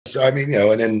So I mean,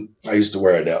 and then I used to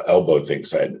wear an elbow thing,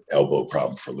 so I had an elbow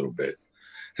problem for a little bit,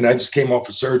 and I just came off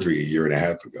of surgery a year and a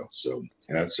half ago. So,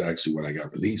 and that's actually when I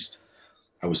got released.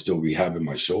 I was still rehabbing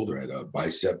my shoulder. I had a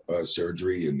bicep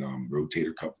surgery and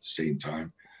rotator cuff at the same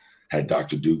time. Had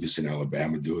Dr. Dugas in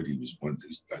Alabama do it. He was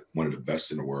one of the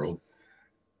best in the world.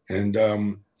 And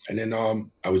then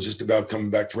I was just about coming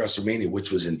back to WrestleMania,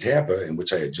 which was in Tampa, in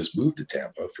which I had just moved to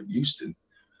Tampa from Houston.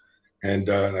 And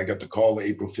I got the call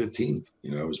April 15th.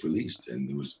 I was released, and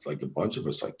it was like a bunch of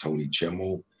us, like Tony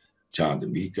Chimmel, John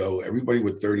D'Amico, everybody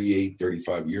with 38,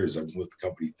 35 years. I've been with the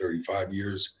company 35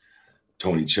 years.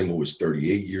 Tony Chimmel was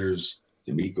 38 years.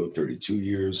 D'Amico, 32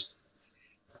 years.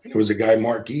 And there was a guy,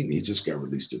 Mark Eaton. He just got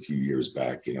released a few years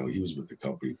back. He was with the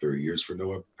company 30 years for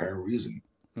no apparent reason.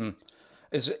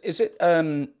 Is it?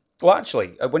 Well,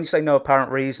 actually, when you say no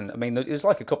apparent reason, I mean there's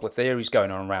like a couple of theories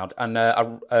going on around, and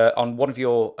on one of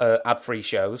your ad-free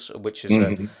shows, which is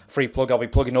a free plug, I'll be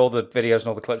plugging all the videos and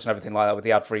all the clips and everything like that with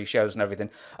the ad-free shows and everything.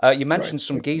 You mentioned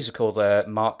some geezer called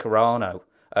Mark Carano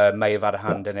may have had a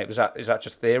hand in it. Is that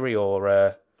just theory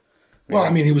or? Well,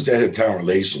 I mean, he was the head of talent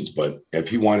relations, but if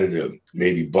he wanted to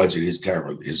maybe budget his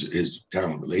talent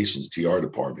relations TR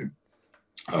department,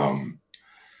 I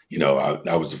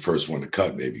was the first one to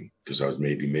cut, maybe because I was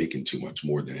maybe making too much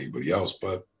more than anybody else,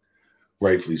 but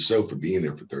rightfully so for being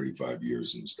there for 35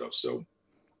 years and stuff. So,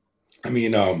 I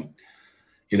mean,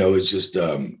 it's just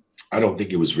I don't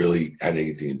think it was really had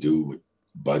anything to do with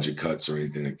budget cuts or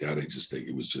anything like that. I just think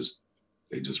it was just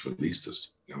they just released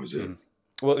us. That was it.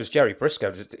 Well, it was Jerry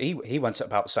Briscoe. He went at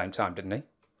about the same time, didn't he?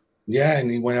 Yeah,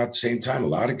 and he went out at the same time. A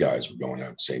lot of guys were going out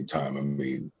at the same time. I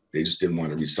mean, they just didn't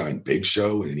want to resign Big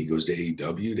Show, and then he goes to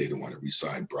AEW. They didn't want to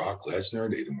resign Brock Lesnar.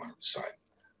 They didn't want to resign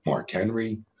Mark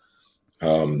Henry.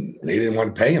 And they didn't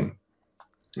want to pay him.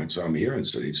 That's what I'm hearing.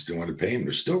 So they just didn't want to pay him.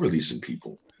 They're still releasing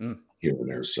people here and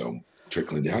there. So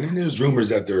trickling down. And there's rumors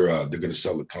that they're going to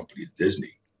sell the company to Disney.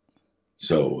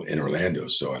 So in Orlando.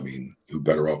 So, I mean, who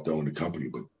better off to own the company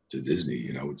but to Disney?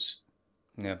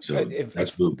 So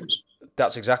that's rumors.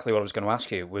 That's exactly what I was going to ask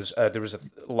you. There was a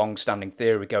long-standing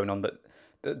theory going on that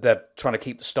they're trying to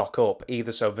keep the stock up,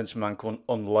 either so Vince McMahon can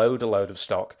unload a load of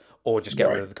stock or just get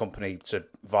rid of the company to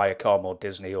Viacom or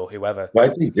Disney or whoever. Well,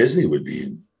 I think Disney would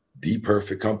be the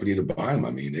perfect company to buy them.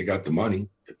 I mean, they got the money.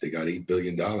 If they got $8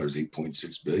 billion,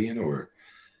 $8.6 billion,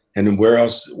 and then where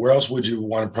else would you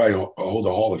want to probably hold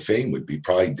a Hall of Fame would be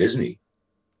probably Disney.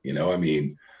 I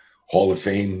mean, Hall of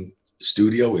Fame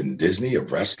studio in Disney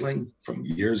of wrestling from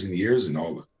years and years, and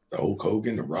all the Hulk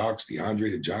Hogan, the Rocks, the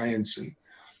Andre the Giants, and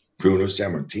Bruno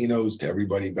Sammartino's to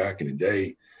everybody back in the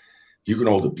day. You can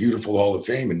hold a beautiful Hall of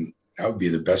Fame, and that would be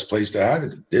the best place to have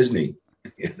it. Disney,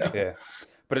 Yeah,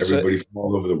 but everybody from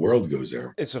all over the world goes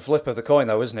there. It's a flip of the coin,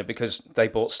 though, isn't it? Because they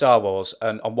bought Star Wars,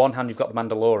 and on one hand you've got the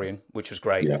Mandalorian, which was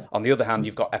great. Yeah. On the other hand,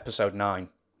 you've got Episode 9,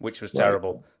 which was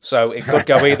terrible. So it could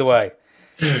go either way.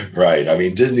 Right. I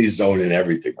mean, Disney's owning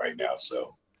everything right now,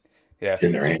 so yeah,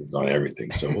 getting their hands on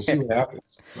everything. So we'll see what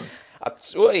happens. I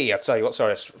tell you what,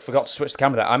 sorry, I forgot to switch the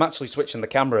camera. I'm actually switching the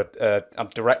camera. I'm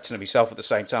directing it myself at the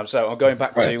same time. So I'm going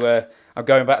back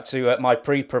to my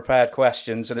pre-prepared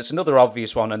questions, and it's another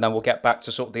obvious one, and then we'll get back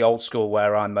to sort of the old school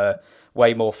where I'm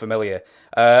way more familiar.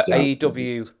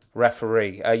 AEW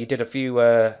referee. You did a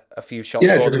few shots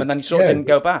for them, and then you sort of didn't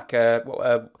go back.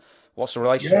 What's the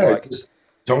relationship like?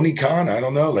 Tony Khan, I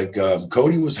don't know. Like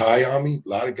Cody was high on me. A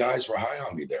lot of guys were high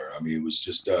on me there. I mean, it was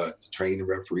just train the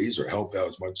referees or help out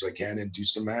as much as I can and do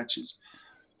some matches.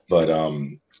 But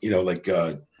I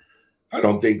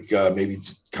don't think maybe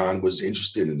Khan was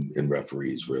interested in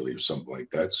referees really or something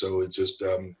like that. So it just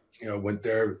went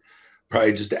there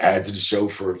probably just to add to the show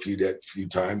for a few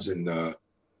times. And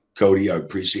Cody, I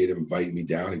appreciate him inviting me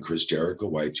down, and Chris Jericho,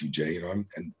 Y2J,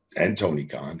 and Tony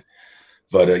Khan.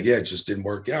 But it just didn't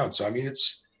work out. So I mean,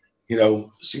 it's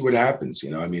see what happens.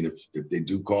 I mean, if they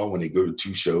do call when they go to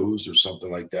 2 shows or something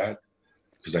like that,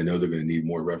 because I know they're going to need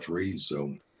more referees.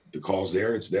 So if the call's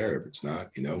there, it's there. If it's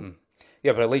not,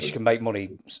 Yeah, but at least you can make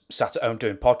money sat at home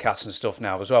doing podcasts and stuff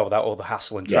now as well, without all the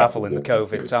hassle and travel in the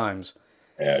COVID times.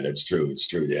 Yeah, that's true. It's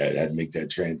true. Yeah, I had to make that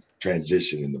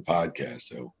transition in the podcast.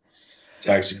 So it's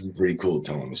actually pretty cool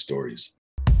telling the stories.